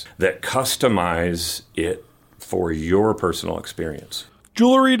case that customize it for your personal experience.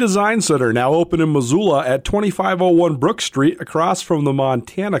 Jewelry Design Center, now open in Missoula at 2501 Brook Street, across from the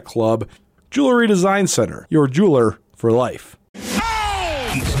Montana Club. Jewelry Design Center, your jeweler for life. It's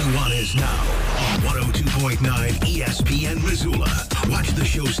Nuanez now on 102.9 ESPN Missoula. Watch the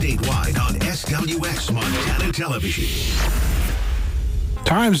show statewide on SWX Montana Television.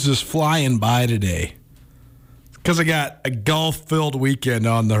 Time's just flying by today because I got a golf-filled weekend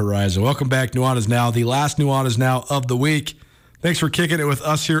on the horizon. Welcome back, Nuanez Now, the last Nuanez Now of the week. Thanks for kicking it with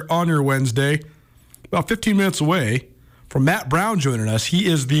us here on your Wednesday. About 15 minutes away from Matt Brown joining us. He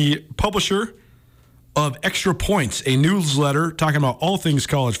is the publisher of Extra Points, a newsletter talking about all things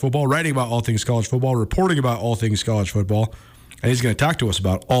college football, writing about all things college football, reporting about all things college football. And he's going to talk to us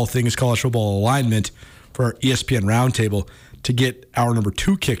about all things college football alignment for our ESPN Roundtable to get hour number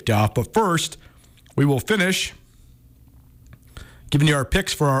 2 kicked off. But first, we will finish giving you our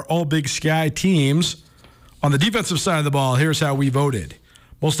picks for our All Big Sky teams. On the defensive side of the ball, here's how we voted.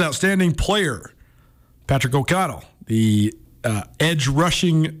 Most outstanding player, Patrick O'Connell, the edge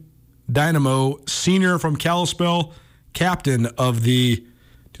rushing dynamo, senior from Kalispell, captain of the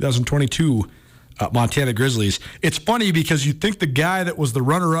 2022 Montana Grizzlies. It's funny because you think the guy that was the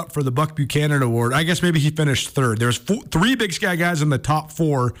runner-up for the Buck Buchanan Award, I guess maybe he finished third. There's 3 Big Sky guys in the top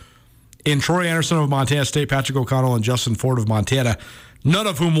 4 in Troy Anderson of Montana State, Patrick O'Connell, and Justin Ford of Montana, none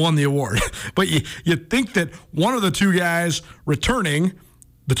of whom won the award. But you'd think that one of the 2 guys returning,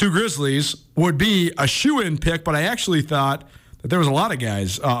 the 2 Grizzlies, would be a shoo-in pick, but I actually thought that there was a lot of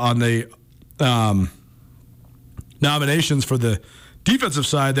guys on the nominations for the defensive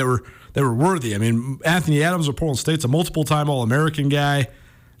side that were worthy. I mean, Anthony Adams of Portland State's a multiple-time All-American guy.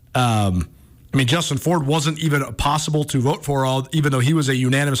 Justin Ford wasn't even possible to vote for, even though he was a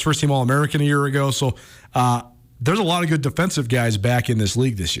unanimous first-team All-American a year ago. So there's a lot of good defensive guys back in this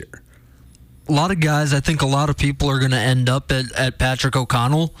league this year. A lot of guys, I think a lot of people are going to end up at Patrick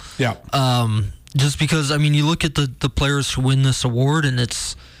O'Connell. Yeah. Just because, you look at the players who win this award, and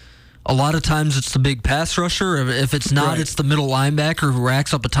it's a lot of times it's the big pass rusher. If it's not, It's the middle linebacker who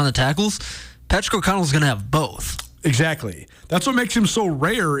racks up a ton of tackles. Patrick O'Connell's going to have both. Exactly. That's what makes him so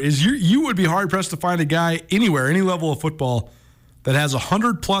rare is you would be hard-pressed to find a guy anywhere, any level of football, that has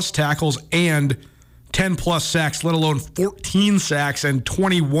 100-plus tackles and 10-plus sacks, let alone 14 sacks and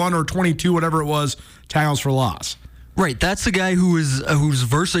 21 or 22, whatever it was, tackles for loss. Right, that's the guy who's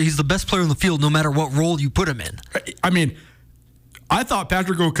versatile. He's the best player on the field no matter what role you put him in. I thought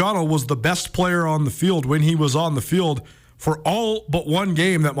Patrick O'Connell was the best player on the field when he was on the field for all but one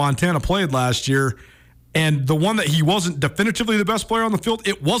game that Montana played last year. And the one that he wasn't definitively the best player on the field,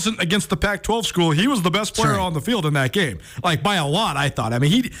 it wasn't against the Pac-12 school. He was the best player on the field in that game. By a lot, I thought.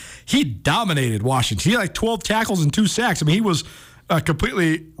 He dominated Washington. He had 12 tackles and 2 sacks. He was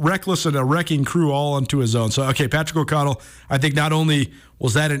completely reckless and a wrecking crew all onto his own. So, okay, Patrick O'Connell, I think not only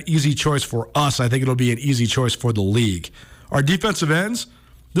was that an easy choice for us, I think it'll be an easy choice for the league. Our defensive ends,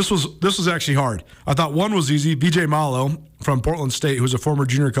 this was actually hard. I thought one was easy. B.J. Malo from Portland State, who's a former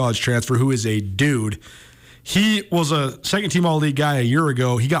junior college transfer, who is a dude. He was a second-team All-League guy a year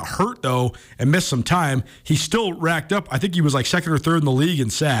ago. He got hurt, though, and missed some time. He still racked up, I think he was like second or third in the league in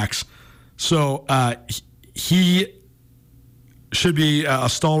sacks. So he should be a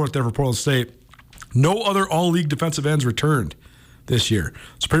stalwart there for Portland State. No other all-league defensive ends returned this year.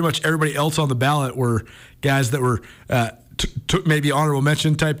 So pretty much everybody else on the ballot were guys that were maybe honorable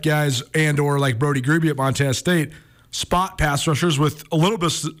mention type guys and or like Brody Gruby at Montana State, spot pass rushers with a little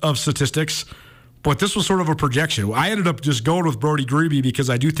bit of statistics, but this was sort of a projection. I ended up just going with Brody Gruby because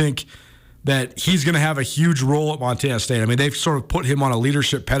I do think that he's going to have a huge role at Montana State. I mean, they've sort of put him on a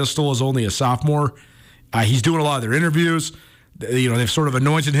leadership pedestal as only a sophomore. He's doing a lot of their interviews. They've sort of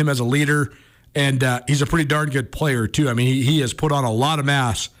anointed him as a leader, and he's a pretty darn good player, too. I mean, he has put on a lot of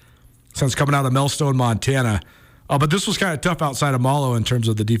mass since coming out of Millstone, Montana. But this was kind of tough outside of Malo in terms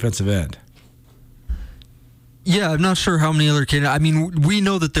of the defensive end. Yeah, I'm not sure how many other candidates. I mean, we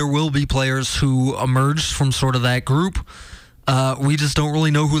know that there will be players who emerged from sort of that group. We just don't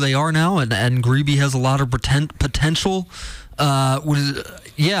really know who they are now, and Gruby has a lot of potential. I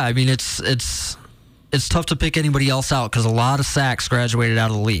mean, it's tough to pick anybody else out because a lot of sacks graduated out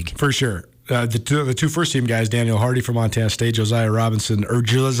of the league. For sure. The two first-team guys, Daniel Hardy from Montana State, Josiah Erickson,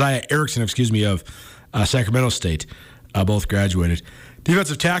 of Sacramento State, both graduated.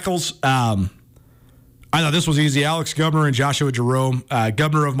 Defensive tackles, I thought this was easy. Alex Gubner and Joshua Jerome.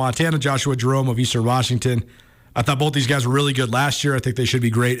 Gubner of Montana, Joshua Jerome of Eastern Washington. I thought both these guys were really good last year. I think they should be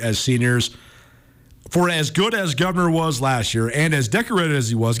great as seniors. For as good as Gubner was last year and as decorated as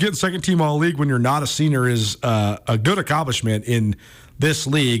he was, getting second-team All-League when you're not a senior is a good accomplishment in this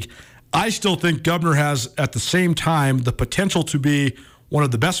league. I still think Gubner has, at the same time, the potential to be one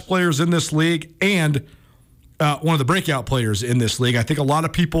of the best players in this league and one of the breakout players in this league. I think a lot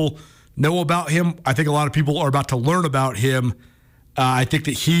of people know about him. I think a lot of people are about to learn about him. I think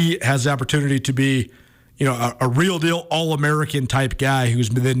that he has the opportunity to be, a real deal All-American type guy who's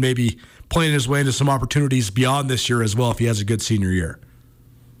then maybe playing his way into some opportunities beyond this year as well if he has a good senior year.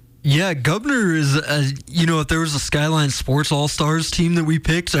 Yeah, Gubner is, if there was a Skyline Sports All-Stars team that we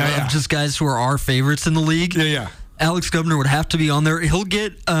picked of just guys who are our favorites in the league, Alex Gubner would have to be on there. He'll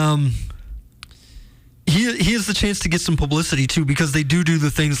get he has the chance to get some publicity too because they do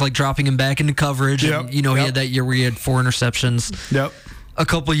the things like dropping him back into coverage. And, he had that year where he had 4 interceptions. A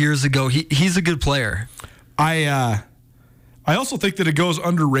couple of years ago. He's a good player. I also think that it goes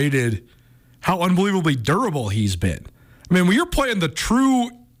underrated how unbelievably durable he's been. I mean, when you're playing the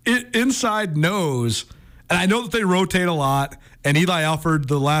true inside nose, and I know that they rotate a lot, and Eli Alford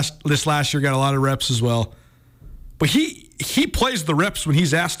this last year got a lot of reps as well, but he plays the reps when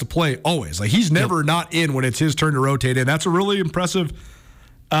he's asked to play always. Like he's never not in when it's his turn to rotate in. That's a really impressive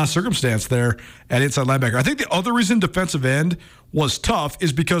circumstance there at inside linebacker. I think the other reason defensive end was tough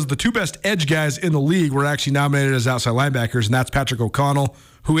is because the two best edge guys in the league were actually nominated as outside linebackers, and that's Patrick O'Connell,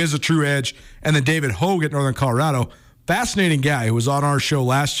 who is a true edge, and then David Hogue at Northern Colorado. Fascinating guy who was on our show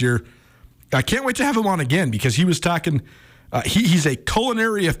last year. I can't wait to have him on again because he was talking he's a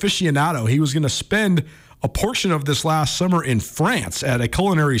culinary aficionado. He was going to spend a portion of this last summer in France at a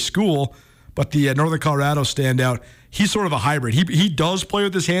culinary school, but the Northern Colorado standout, he's sort of a hybrid. He does play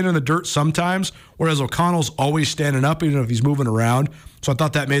with his hand in the dirt sometimes, whereas O'Connell's always standing up, even if he's moving around. So I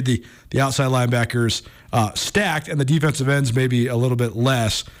thought that made the outside linebackers stacked and the defensive ends maybe a little bit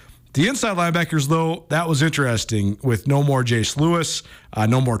less. The inside linebackers, though, that was interesting with no more Jace Lewis,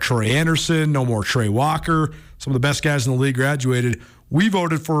 no more Troy Anderson, no more Trey Walker. Some of the best guys in the league graduated. We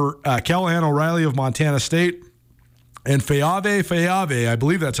voted for Callahan O'Reilly of Montana State and Fayave, I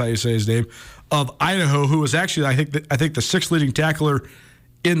believe that's how you say his name, of Idaho, who was actually, I think the sixth leading tackler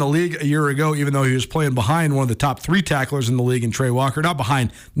in the league a year ago, even though he was playing behind one of the top 3 tacklers in the league in Trey Walker. Not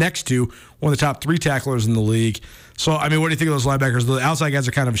behind, next to one of the top 3 tacklers in the league. So, I mean, what do you think of those linebackers? The outside guys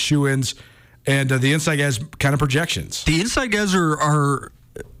are kind of shoe-ins, and the inside guys kind of projections. The inside guys are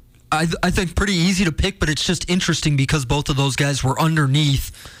I think, pretty easy to pick, but it's just interesting because both of those guys were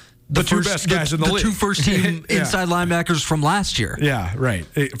underneath the two best guys in the league. The 2 first-team inside linebackers from last year. Yeah, right,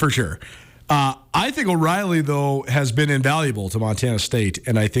 for sure. I think O'Reilly, though, has been invaluable to Montana State,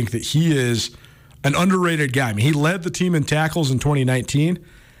 and I think that he is an underrated guy. I mean, he led the team in tackles in 2019.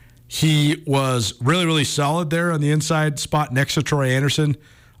 He was really, really solid there on the inside spot next to Troy Anderson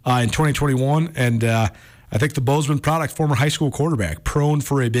in 2021, and I think the Bozeman product, former high school quarterback, prone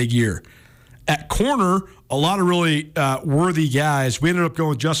for a big year. At corner, a lot of really worthy guys. We ended up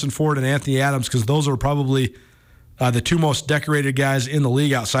going with Justin Ford and Anthony Adams because those are probably the 2 most decorated guys in the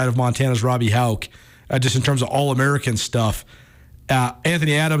league outside of Montana's Robbie Houck, just in terms of All-American stuff.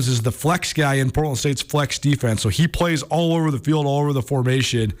 Anthony Adams is the flex guy in Portland State's flex defense, so he plays all over the field, all over the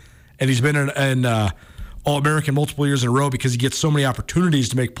formation, and he's been an All-American multiple years in a row because he gets so many opportunities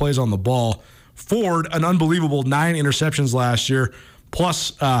to make plays on the ball. Ford, an unbelievable 9 interceptions last year,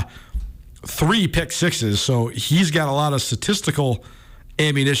 plus 3 pick sixes, so he's got a lot of statistical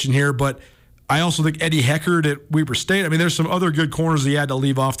ammunition here, but I also think Eddie Heckard at Weber State. I mean, there's some other good corners he had to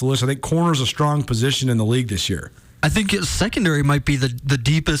leave off the list. I think corner's a strong position in the league this year. I think secondary might be the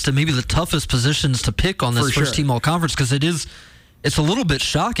deepest and maybe the toughest positions to pick on this first team all conference, because it's a little bit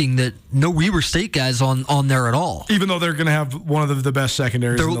shocking that no Weber State guys on there at all. Even though they're going to have one of the best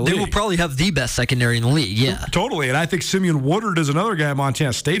secondaries in the league. They will probably have the best secondary in the league, yeah. Totally, and I think Simeon Woodard is another guy at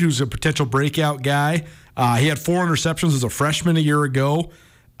Montana State who's a potential breakout guy. He had 4 interceptions as a freshman a year ago.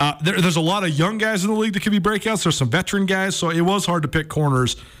 There's a lot of young guys in the league that could be breakouts. There's some veteran guys, so it was hard to pick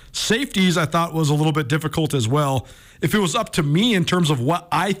corners. Safeties, I thought, was a little bit difficult as well. If it was up to me in terms of what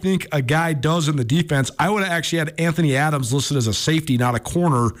I think a guy does in the defense, I would have actually had Anthony Adams listed as a safety, not a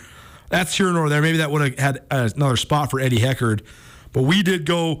corner. That's here nor there. Maybe that would have had another spot for Eddie Heckard. But we did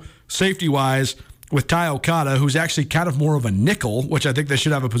go safety-wise with Ty Okada, who's actually kind of more of a nickel, which I think they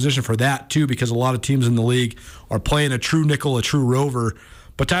should have a position for that too, because a lot of teams in the league are playing a true nickel, a true rover.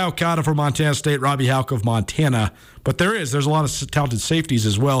 But Ty Okada for Montana State, Robbie Houck of Montana. But there's a lot of talented safeties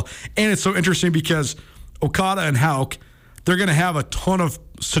as well. And it's so interesting because Okada and Houck, they're going to have a ton of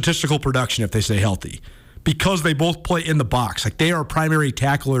statistical production if they stay healthy, because they both play in the box. Like, they are primary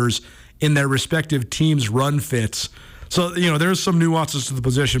tacklers in their respective teams' run fits. So, there's some nuances to the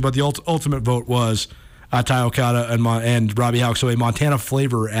position, but the ultimate vote was Ty Okada and Robbie Houck. So a Montana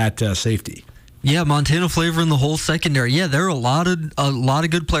flavor at safety. Yeah, Montana flavor in the whole secondary. Yeah, there are a lot of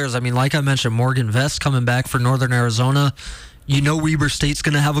good players. I mean, like I mentioned, Morgan Vest coming back for Northern Arizona. Weber State's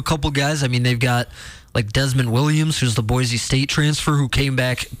going to have a couple guys. I mean, they've got like Desmond Williams, who's the Boise State transfer, who came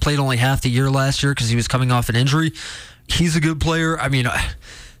back, played only half the year last year because he was coming off an injury. He's a good player. I mean,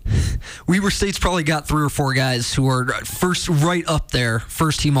 Weber State's probably got 3 or 4 guys who are right up there,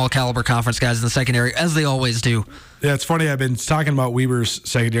 first team all caliber conference guys in the secondary, as they always do. Yeah, it's funny. I've been talking about Weber's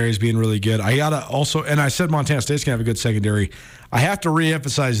secondary as being really good. I gotta also, and I said Montana State's gonna have a good secondary. I have to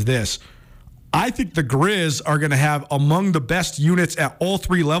reemphasize this. I think the Grizz are going to have among the best units at all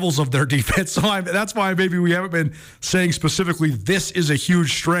 3 levels of their defense. So that's why maybe we haven't been saying specifically this is a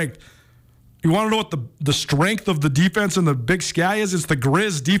huge strength. You want to know what the strength of the defense in the Big Sky is? It's the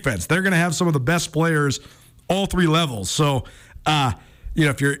Grizz defense. They're going to have some of the best players all 3 levels. So,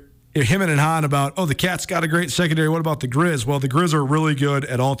 if you're hemming and hawing about, the Cats got a great secondary, what about the Grizz? Well, the Grizz are really good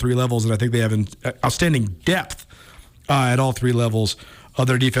at all 3 levels, and I think they have outstanding depth at all 3 levels of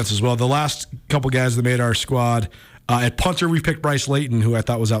their defense as well. The last couple guys that made our squad, at punter, we picked Bryce Layton, who I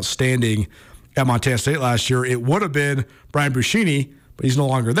thought was outstanding at Montana State last year. It would have been Brian Buscini, but he's no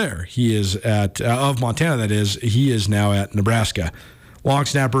longer there. He is of Montana, that is. He is now at Nebraska. Long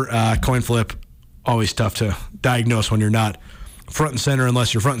snapper, coin flip, always tough to diagnose when you're not front and center,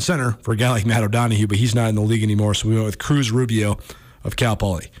 unless you're front and center for a guy like Matt O'Donohue, but he's not in the league anymore, so we went with Cruz Rubio of Cal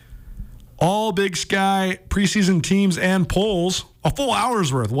Poly. All Big Sky preseason teams and polls, a full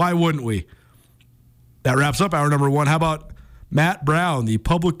hour's worth. Why wouldn't we? That wraps up hour number 1. How about Matt Brown, the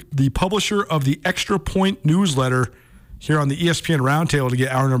publisher of the Extra Point newsletter, here on the ESPN Roundtable to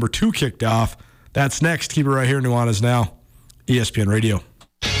get hour number 2 kicked off. That's next. Keep it right here. Nuanez Now, ESPN Radio.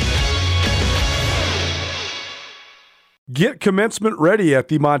 Get commencement ready at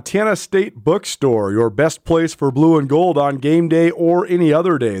the Montana State Bookstore, your best place for blue and gold on game day or any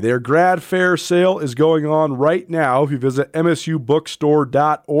other day. Their grad fair sale is going on right now if you visit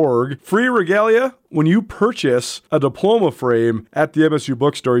msubookstore.org. Free regalia when you purchase a diploma frame at the MSU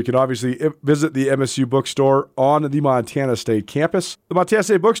Bookstore. You can obviously visit the MSU Bookstore on the Montana State campus. The Montana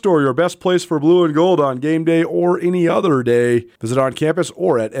State Bookstore, your best place for blue and gold on game day or any other day. Visit on campus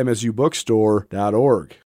or at msubookstore.org.